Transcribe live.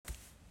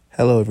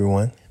Hello,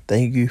 everyone.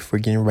 Thank you for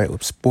getting right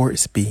with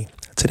Sports B.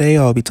 Today,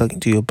 I'll be talking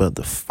to you about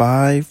the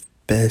 5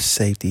 best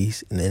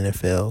safeties in the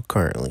NFL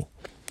currently.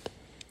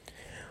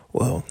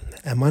 Well,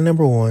 at my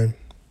number one,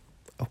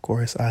 of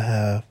course, I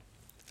have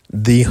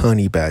the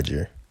Honey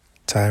Badger,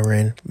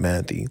 Tyrann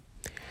Mathieu.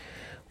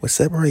 What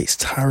separates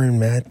Tyrann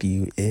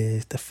Mathieu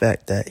is the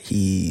fact that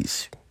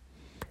he's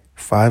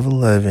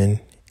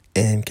 5'11"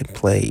 and can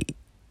play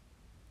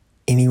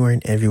anywhere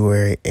and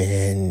everywhere,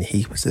 and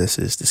he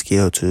possesses the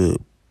skill to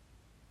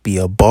be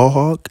a ball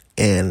hawk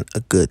and a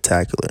good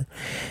tackler.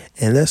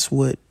 And that's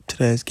what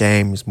today's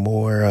game is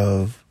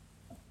more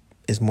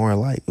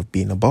like of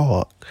being a ball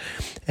hawk.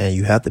 And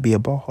you have to be a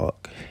ball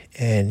hawk.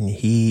 And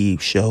he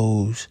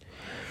shows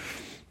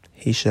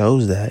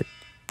that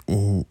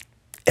in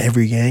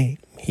every game.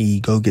 He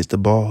gets the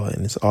ball,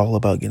 and it's all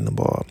about getting the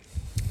ball.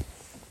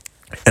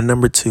 At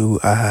number 2,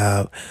 I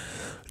have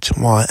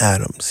Jamal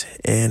Adams.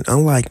 And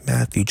unlike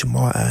Mathieu,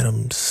 Jamal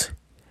Adams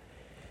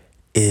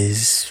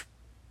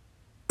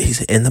he's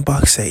an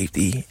in-the-box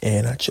safety,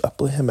 and I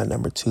put him at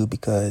number 2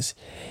 because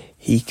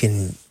he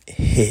can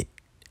hit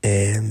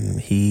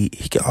and he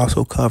can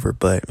also cover,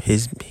 but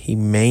he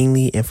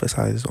mainly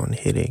emphasizes on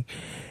hitting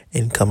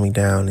and coming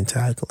down and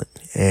tackling,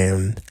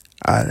 and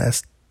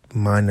that's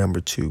my number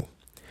 2.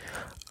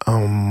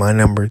 My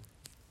number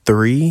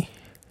 3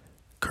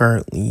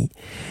 currently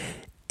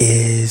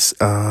is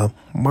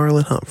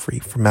Marlon Humphrey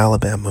from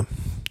Alabama.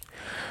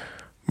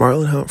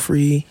 Marlon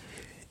Humphrey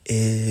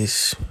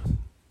is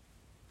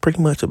pretty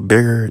much a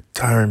bigger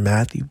Tyrann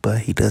Mathieu,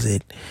 but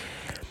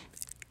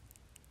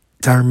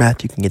Tyrann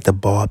Mathieu can get the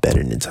ball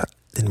better than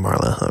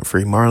Marlon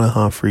Humphrey. Marlon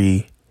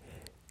Humphrey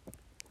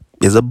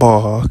is a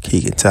ball hawk.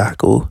 He can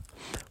tackle,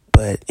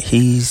 but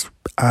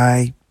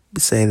I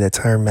say that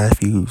Tyrann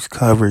Mathieu's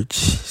coverage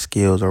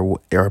skills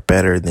are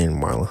better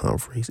than Marlon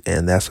Humphrey's,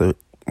 and that's what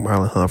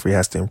Marlon Humphrey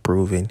has to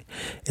improve in,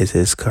 is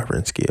his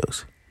covering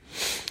skills.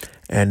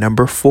 And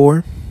number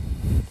 4,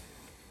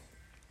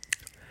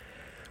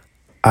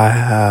 I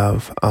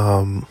have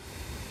I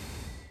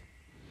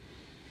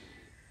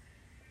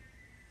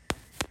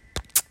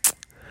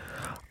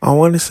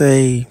want to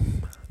say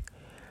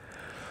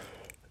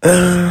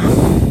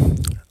I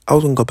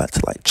was gonna go back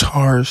to like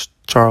Charles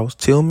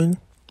Tillman,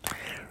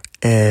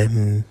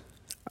 and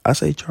I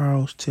say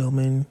Charles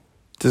Tillman.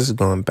 This is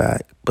going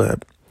back,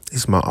 but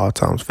it's my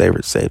all-time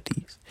favorite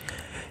safeties,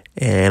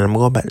 and I'm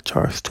going back to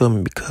Charles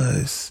Tillman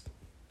because,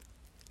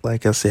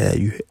 like I said,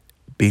 you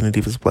being a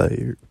defensive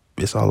player,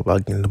 it's all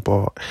about getting the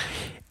ball.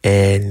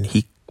 And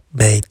he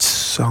made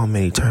so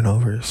many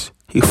turnovers.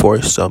 He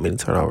forced so many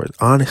turnovers.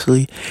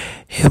 Honestly,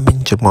 him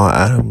and Jamal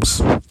Adams,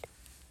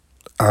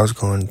 I was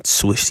going to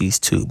switch these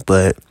two,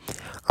 but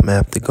I'm going to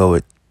have to go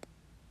with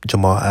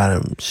Jamal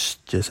Adams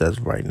just as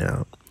of right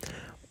now.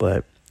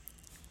 But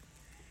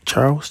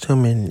Charles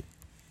Tillman,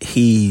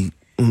 he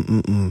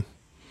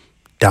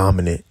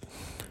dominant.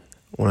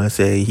 When I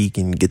say he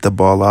can get the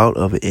ball out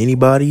of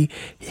anybody,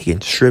 he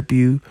can strip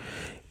you,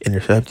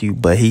 intercept you,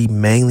 but he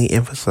mainly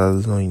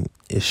emphasizes on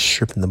is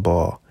stripping the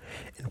ball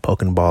and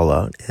poking the ball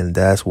out, and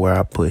that's where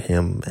I put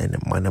him in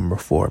my number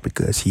 4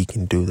 because he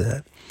can do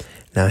that.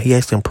 Now, he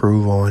has to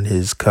improve on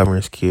his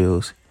covering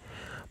skills,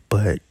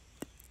 but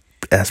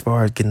as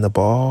far as getting the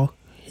ball,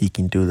 he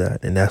can do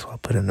that, and that's why I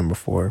put him number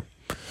 4.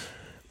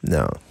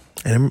 Now,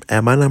 and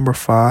at my number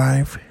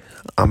 5,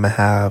 I'm gonna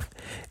have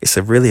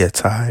really a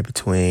tie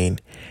between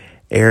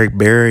Eric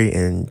Berry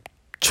and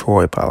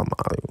Troy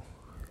Polamalu,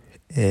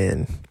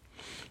 and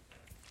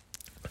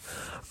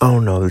I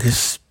don't know,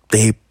 this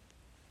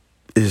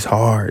is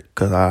hard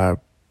because I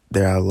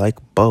like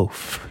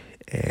both,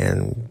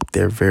 and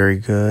they're very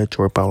good.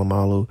 Troy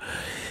Polamalu,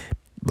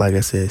 like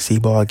I said, see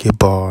ball, get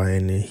ball,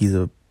 and he's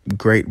a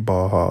great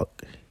ball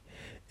hawk.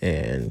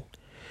 And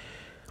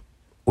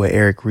what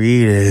Eric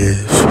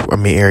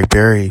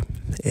Berry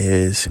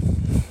is,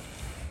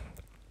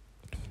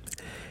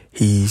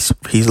 he's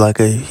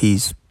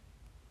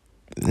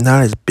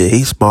not as big.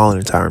 He's smaller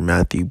than Tyrann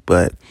Mathieu,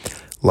 but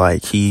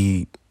like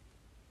he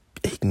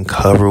can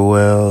cover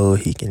well,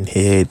 he can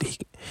hit, he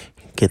can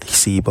get the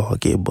see ball,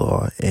 get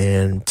ball.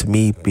 And to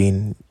me,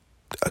 being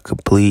a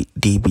complete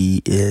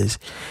DB is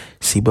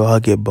see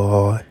ball, get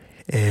ball,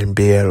 and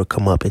be able to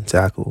come up and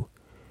tackle.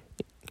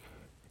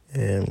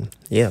 And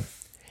yeah,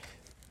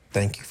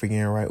 thank you for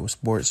getting right with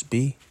Sports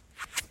B.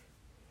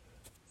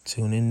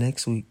 Tune in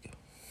next week.